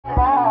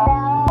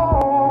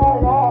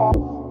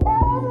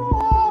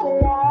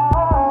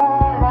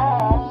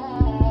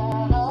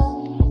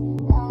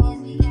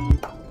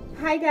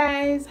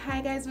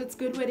what's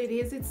good, what it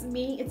is. It's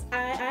me, it's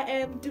I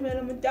am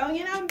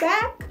melomotaungcreative, and I'm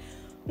back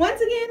once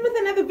again with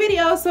another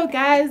video. So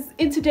guys,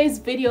 in today's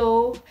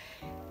video,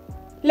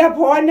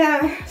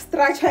 Labona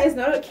structure is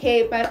not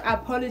okay, but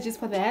apologies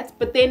for that.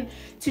 But then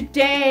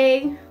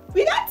today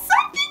we got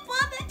something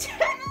for the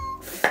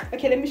channel.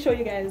 Okay, let me show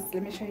you guys.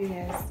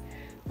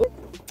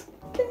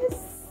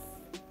 This.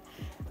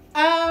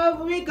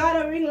 We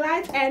got a ring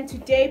light, and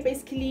today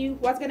basically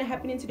what's gonna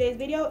happen in today's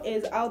video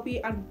is I'll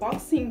be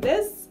unboxing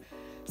this.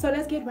 So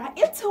let's get right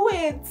into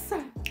it.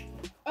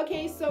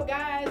 Okay, so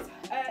guys,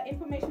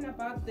 information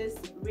about this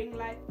ring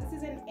light. This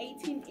is an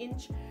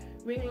 18-inch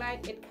ring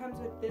light. It comes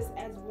with this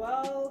as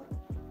well.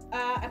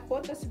 I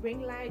bought this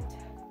ring light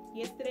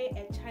yesterday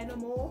at China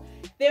Mall.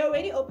 They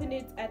already opened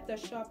it at the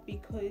shop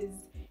because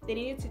they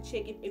needed to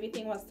check if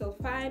everything was still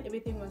fine,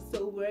 everything was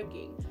still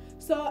working.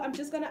 So I'm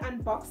just gonna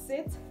unbox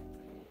it.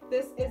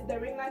 This is the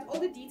ring light.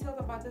 All the details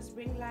about this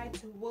ring light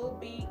will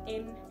be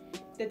in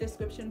the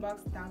description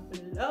box down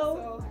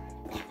below.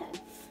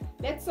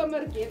 So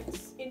let's get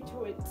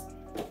into it.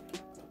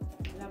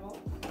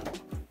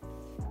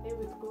 There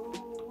we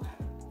go.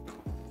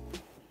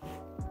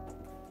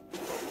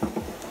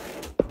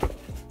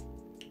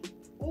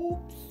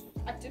 Oops,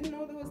 I didn't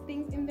know there was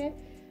things in there.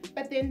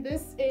 But then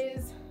this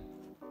is,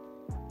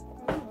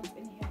 I wonder what's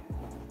in here.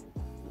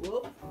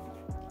 Whoop.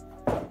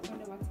 I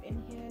wonder what's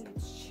in here.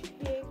 Let's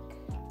check.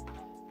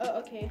 Oh,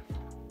 okay.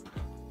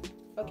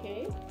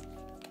 Okay.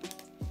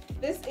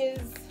 This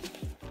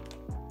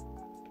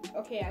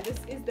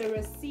is the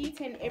receipt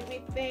and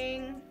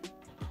everything.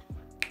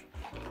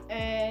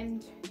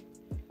 And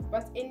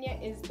what's in here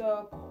is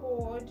the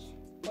cord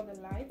for the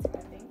light, I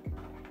think.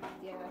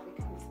 Yeah,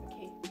 because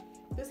okay.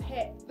 This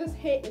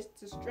hair is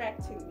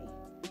distracting me.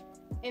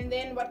 And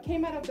then what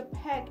came out of the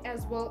pack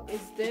as well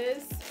is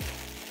this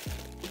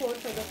cord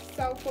for the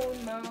cell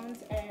phone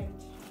mount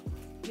and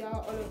yeah,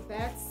 all of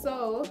that.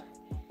 So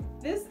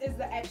this is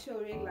the actual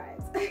ring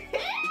light.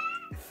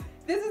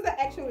 This is the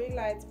actual ring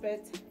light,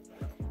 but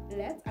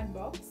let's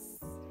unbox.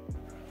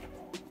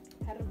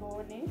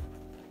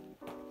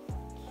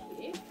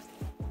 Okay.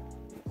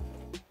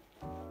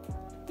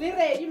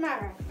 Ready,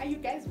 Mara? Are you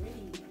guys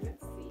ready?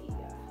 Let's see.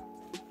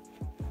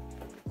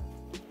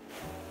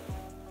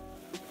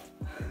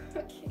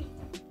 Okay.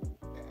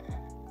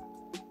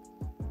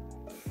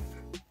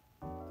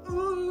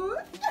 Ooh.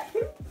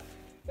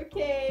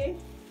 Okay.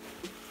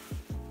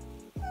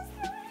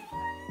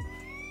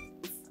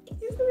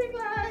 Here's the ring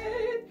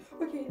light.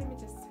 Okay, let me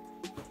just.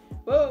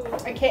 Whoa.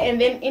 Okay, and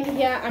then in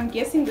here, I'm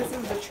guessing this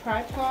is the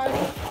tripod.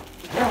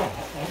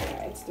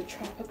 Yeah, it's the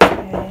tripod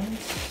stand.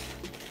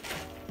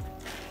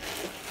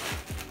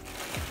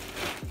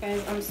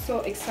 Guys, I'm so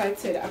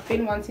excited. I've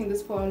been wanting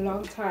this for a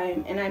long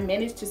time and I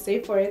managed to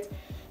save for it.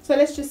 So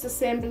let's just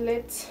assemble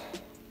it.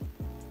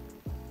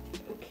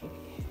 Okay.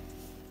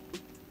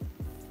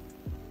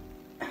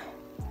 There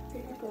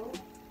you go.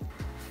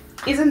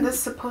 Isn't this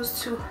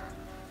supposed to?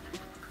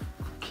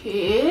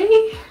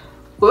 Okay.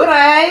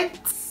 Alright.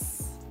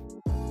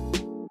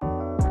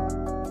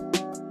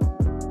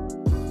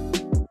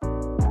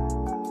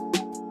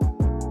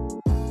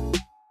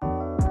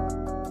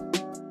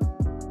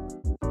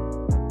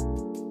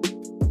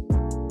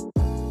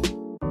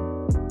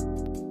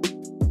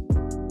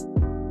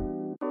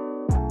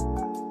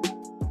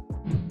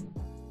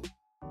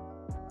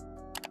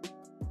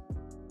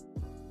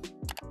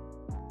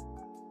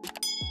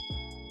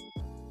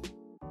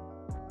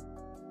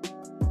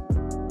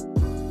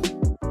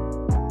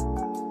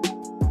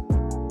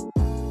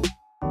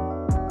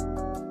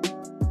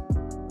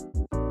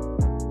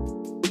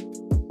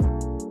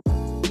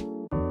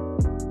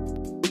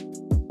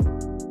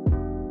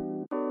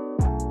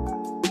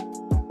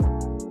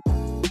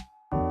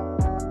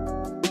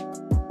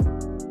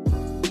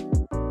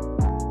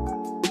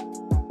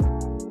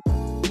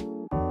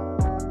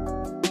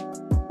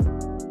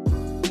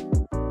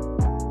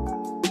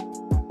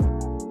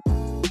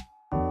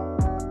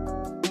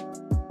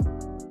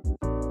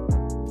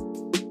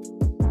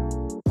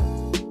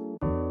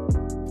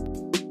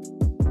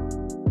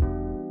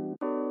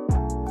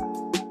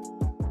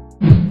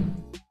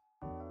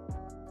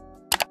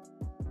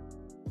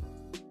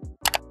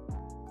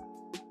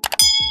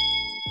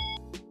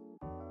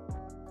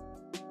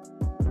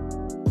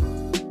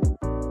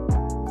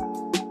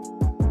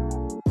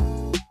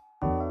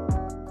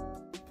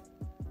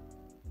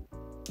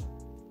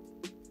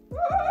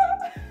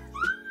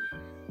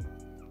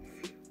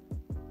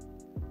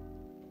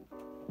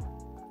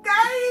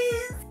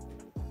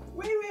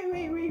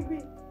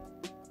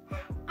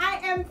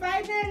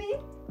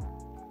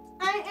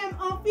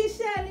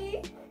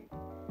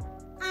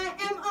 I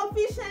am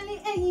officially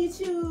a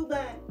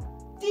YouTuber.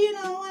 Do you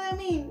know what I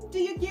mean? Do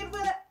you get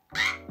what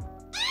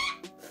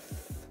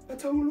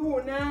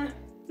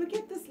look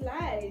at this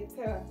light.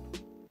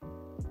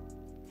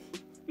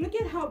 Look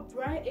at how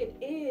bright it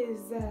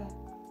is.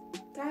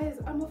 Guys,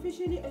 I'm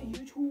officially a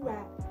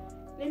YouTuber.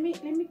 Let me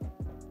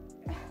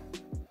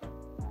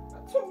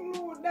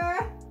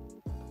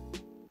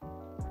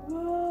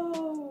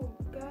whoa,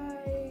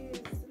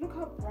 guys, look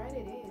how bright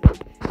it is.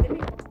 Let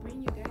me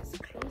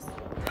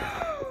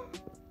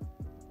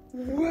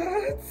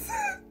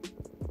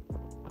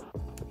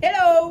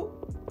Hello.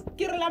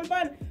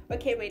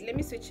 Okay, wait, let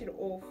me switch it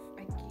off,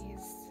 I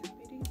guess.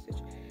 Where do you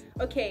switch?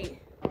 Okay,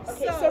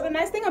 so the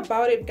nice thing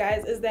about it,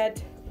 guys, is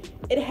that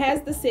it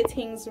has the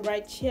settings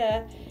right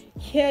here.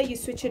 Here you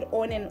switch it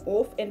on and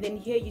off, and then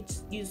here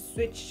you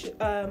switch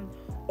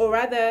or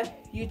rather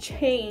you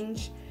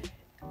change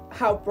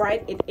how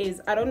bright it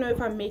is. I don't know if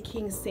I'm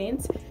making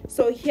sense.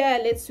 So here,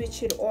 let's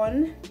switch it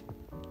on.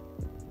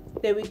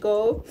 There we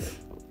go.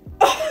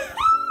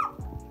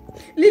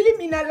 Lily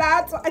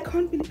Minalato, I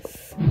can't believe,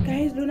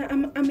 guys, Luna,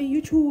 I'm a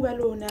YouTuber,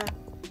 Luna.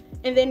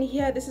 And then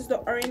here, this is the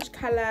orange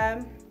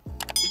color,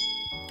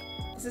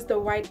 this is the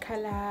white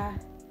color,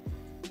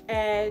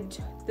 and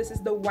this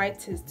is the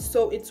whitest.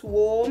 So it's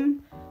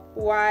warm,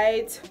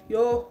 white,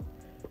 yo,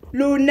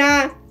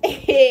 Luna.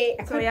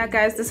 So yeah,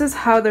 guys, this is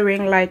how the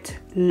ring light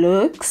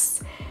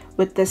looks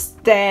with the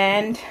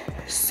stand.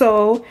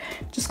 So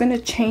just gonna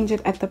change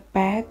it at the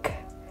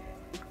back.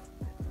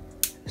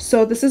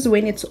 So this is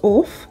when it's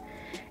off,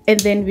 and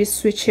then we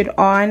switch it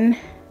on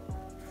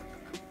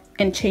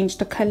and change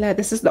the color.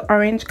 This is the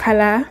orange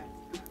color,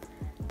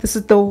 this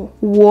is the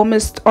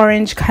warmest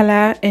orange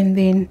color, and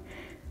then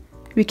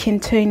we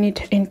can turn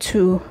it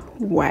into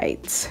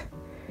white.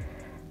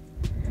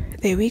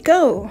 There we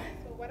go.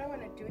 So what I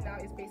want to do now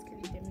is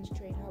basically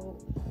demonstrate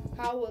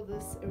how will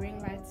this ring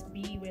lights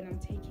be when I'm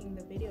taking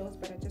the videos,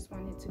 but I just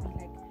want it to be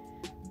like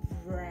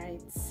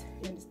bright,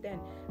 you understand?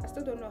 I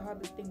still don't know how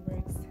this thing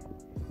works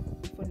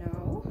for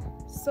now,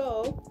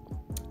 so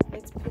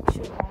let's put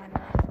you on.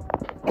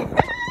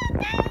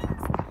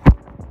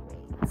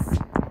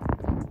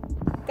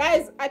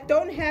 Guys, I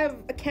don't have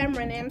a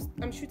camera and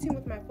I'm shooting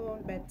with my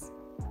phone, but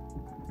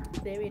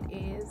there it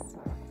is.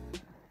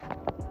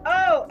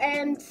 Oh,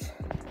 and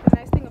the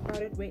nice thing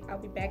about it, wait, I'll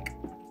be back.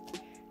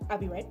 I'll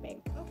be right back.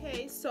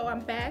 Okay, so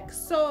I'm back.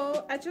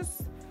 So I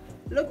just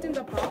looked in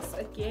the box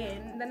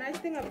again. The nice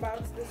thing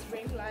about this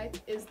ring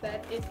light is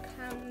that it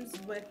comes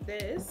with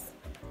this.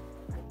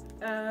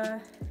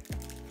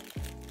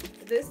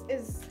 This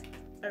is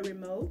a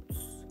remote.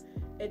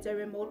 It's a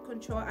remote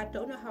control. I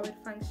don't know how it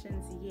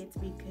functions yet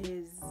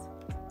because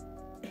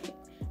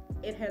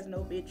it has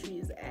no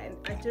batteries, and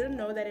I didn't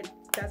know that it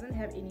doesn't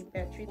have any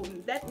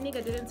batteries. That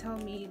nigga didn't tell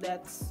me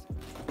that,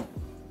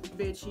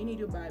 bitch, you need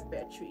to buy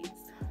batteries.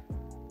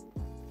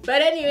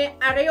 But anyway,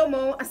 guys.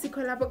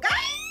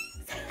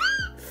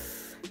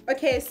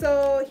 Okay,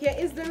 so here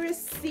is the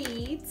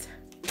receipt.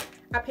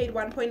 I paid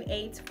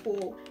 1.8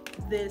 for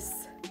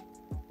this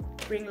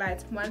ring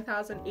light,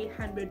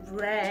 1,800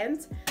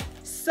 rand.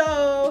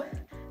 So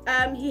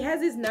he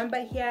has his number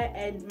here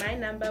and my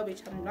number,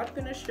 which I'm not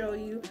gonna show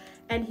you,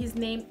 and his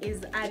name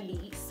is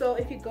Ali. So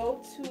if you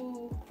go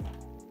to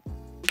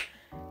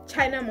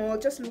China Mall,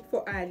 just look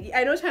for Ali.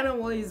 I know China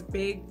Mall is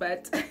big,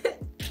 but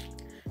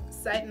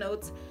side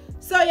note.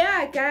 So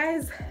yeah,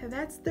 guys,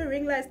 that's the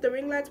ring lights. The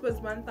ring lights was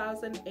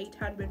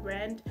 1,800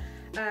 rand.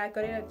 I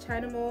got it at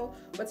China Mall.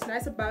 What's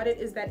nice about it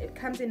is that it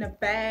comes in a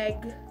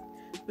bag,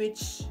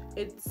 which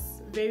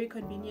it's very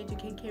convenient. You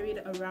can carry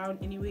it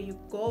around anywhere you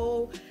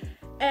go.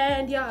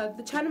 And yeah,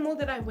 the China Mall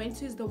that I went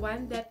to is the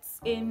one that's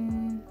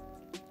in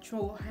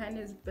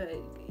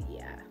Johannesburg.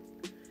 Yeah,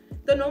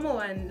 the normal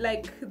one,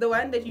 like the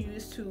one that you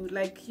used to,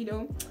 like, you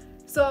know.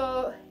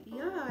 So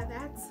yeah,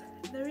 that's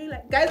the ring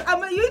light. Guys,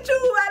 I'm a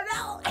YouTuber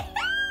now.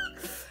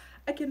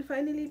 I can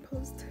finally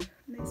post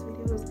nice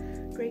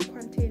videos, great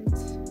content.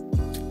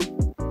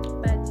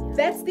 But yeah,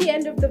 that's the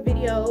end of the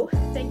video.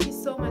 Thank you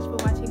so much for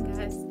watching,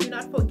 guys. Do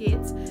not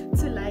forget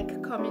to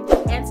like, comment,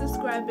 and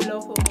subscribe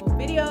below for more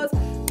videos.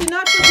 Do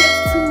not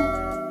forget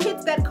to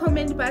hit that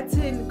comment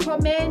button,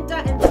 comment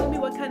and tell me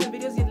what kind of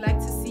videos you'd like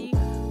to see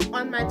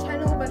on my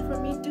channel. But for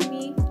me, do